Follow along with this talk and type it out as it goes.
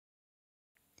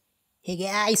Hey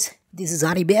guys, this is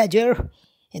HoneyBadger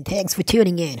and thanks for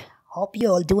tuning in. Hope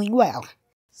you're all doing well.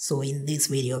 So in this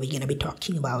video we're gonna be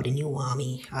talking about a new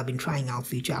army. I've been trying out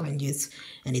few challenges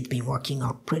and it's been working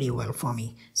out pretty well for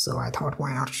me. So I thought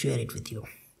why not share it with you.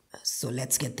 So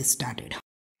let's get this started.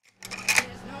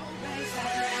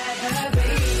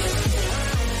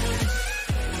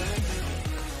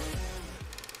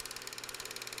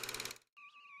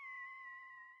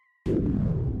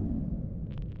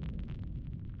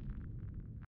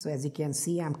 So as you can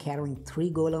see, I'm carrying 3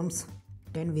 golems,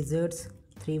 10 wizards,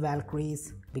 3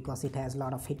 valkyries because it has a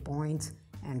lot of hit points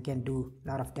and can do a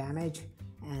lot of damage.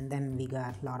 And then we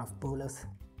got a lot of bowlers.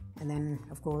 And then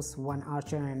of course 1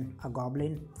 archer and a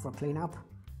goblin for cleanup.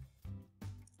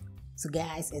 So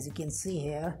guys, as you can see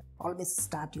here, always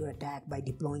start your attack by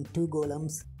deploying 2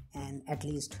 golems and at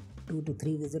least 2 to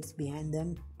 3 wizards behind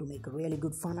them to make a really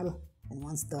good funnel. And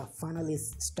once the funnel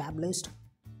is established,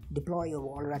 deploy your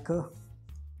wall wrecker.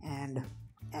 And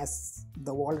as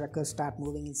the wall wreckers start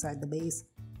moving inside the base,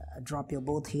 drop your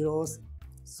both heroes.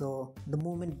 So the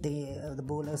moment the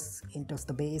bowlers enters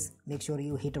the base, make sure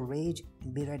you hit a rage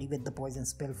and be ready with the poison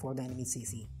spell for the enemy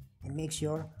CC. And make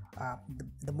sure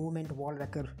the moment wall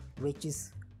wrecker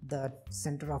reaches the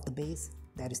center of the base,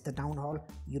 that is the town hall,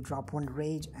 you drop 1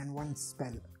 rage and 1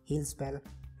 spell, heal spell,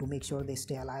 to make sure they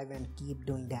stay alive and keep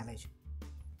doing damage.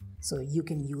 So you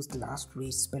can use the last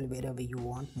rage spell wherever you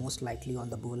want, most likely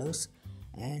on the bowlers,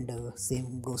 and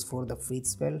same goes for the freeze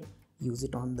spell. Use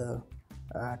it on the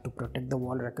to protect the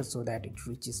wall wrecker so that it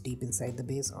reaches deep inside the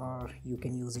base, or you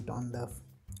can use it on the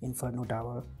inferno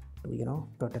tower to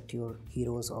protect your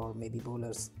heroes or maybe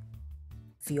bowlers.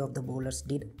 Few of the bowlers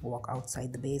did walk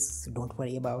outside the base, so don't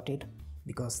worry about it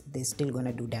because they're still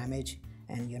gonna do damage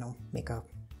and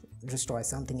destroy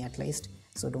something at least.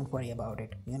 So don't worry about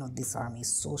it. This army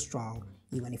is so strong.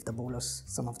 Even if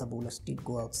some of the bowlers did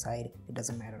go outside, it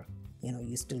doesn't matter.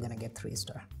 You're still gonna get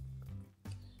 3-star.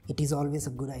 It is always a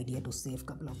good idea to save a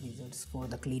couple of wizards for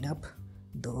the cleanup,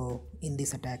 though in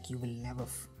this attack you will never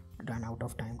run out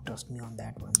of time, trust me on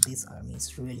that one. This army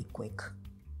is really quick.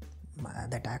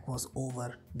 The attack was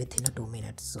over within 2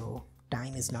 minutes, so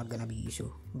time is not gonna be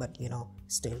issue, but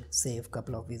still save a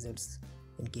couple of wizards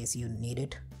in case you need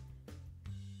it.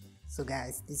 So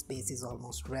guys, this base is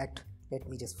almost wrecked. Let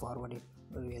me just forward it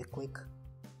real quick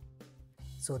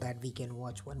so that we can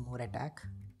watch one more attack.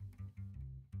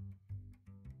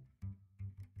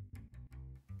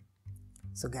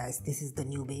 So guys, this is the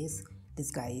new base.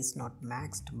 This guy is not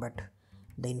maxed, but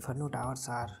the inferno towers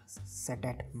are set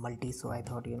at multi, so I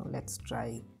thought let's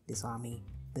try this army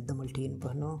with the multi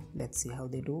inferno. Let's see how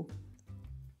they do.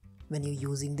 When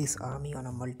you're using this army on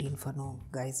a multi inferno,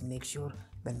 guys, make sure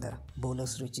when the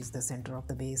bowlers reaches the center of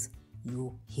the base,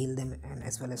 you heal them and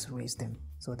as well as raise them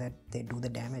so that they do the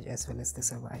damage as well as they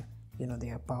survive.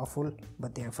 They are powerful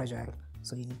but they are fragile,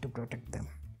 so you need to protect them.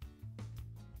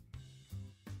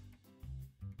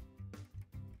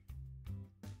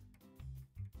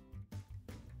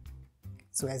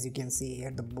 So as you can see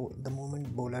here, the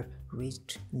moment bowler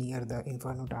reached near the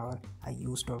inferno tower, I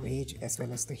used a rage as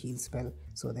well as the heal spell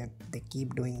so that they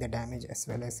keep doing the damage as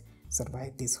well as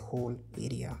survive this whole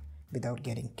area without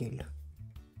getting killed.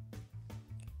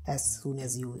 As soon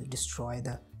as you destroy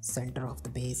the center of the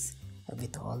base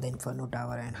with all the inferno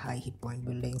tower and high hit point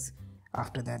buildings,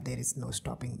 after that there is no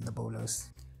stopping the bowlers.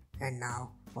 And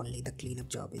now only the cleanup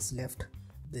job is left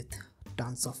with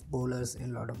tons of bowlers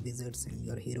and a lot of wizards, and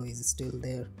your hero is still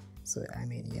there. So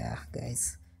yeah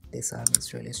guys, this army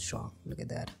is really strong. Look at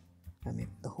that.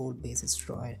 The whole base is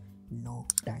destroyed, no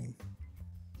time.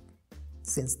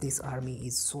 Since this army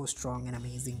is so strong and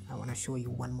amazing, I want to show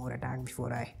you one more attack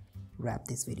before I wrap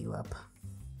this video up.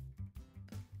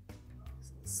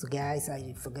 So guys,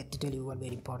 I forgot to tell you one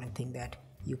very important thing, that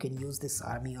you can use this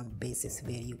army on bases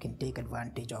where you can take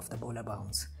advantage of the bowler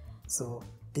bounce. So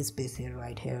this base here,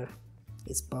 right here,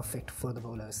 is perfect for the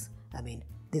bowlers.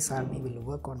 This army will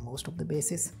work on most of the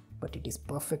bases, but it is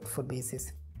perfect for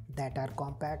bases that are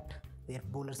compact where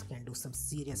bowlers can do some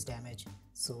serious damage.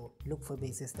 So look for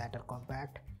bases that are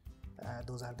compact.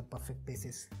 Those are the perfect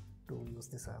bases to use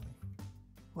this army.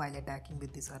 While attacking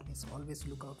with this army, always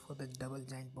look out for the double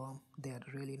giant bomb. They are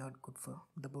really not good for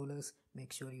the bowlers.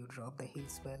 Make sure you drop the heal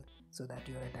spell so that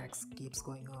your attacks keeps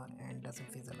going on and doesn't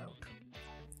fizzle out.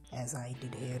 As I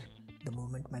did here, the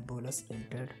moment my bowlers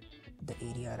entered the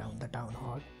area around the town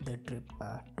hall, they tripped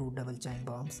 2 double giant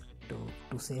bombs.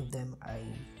 To save them, I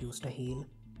used a heal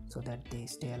so that they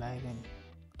stay alive and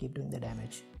keep doing the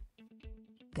damage.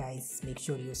 Guys, make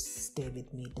sure you stay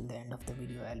with me till the end of the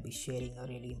video. I'll be sharing a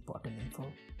really important info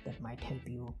that might help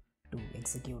you to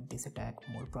execute this attack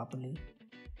more properly.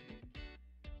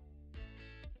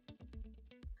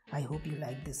 I hope you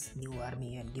like this new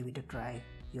army and give it a try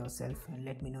yourself, and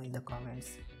let me know in the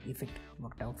comments if it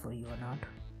worked out for you or not.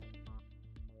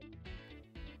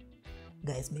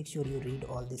 Guys, make sure you read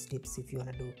all these tips if you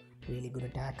want to do really good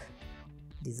attack.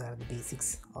 These are the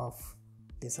basics of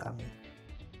this army.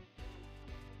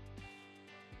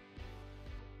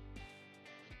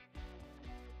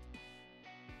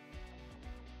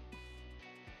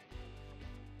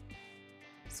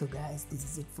 So guys, this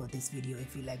is it for this video.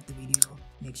 If you like the video,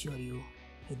 make sure you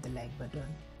hit the like button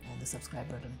and the subscribe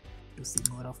button to see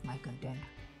more of my content.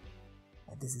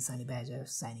 This is HoneyBadger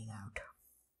signing out.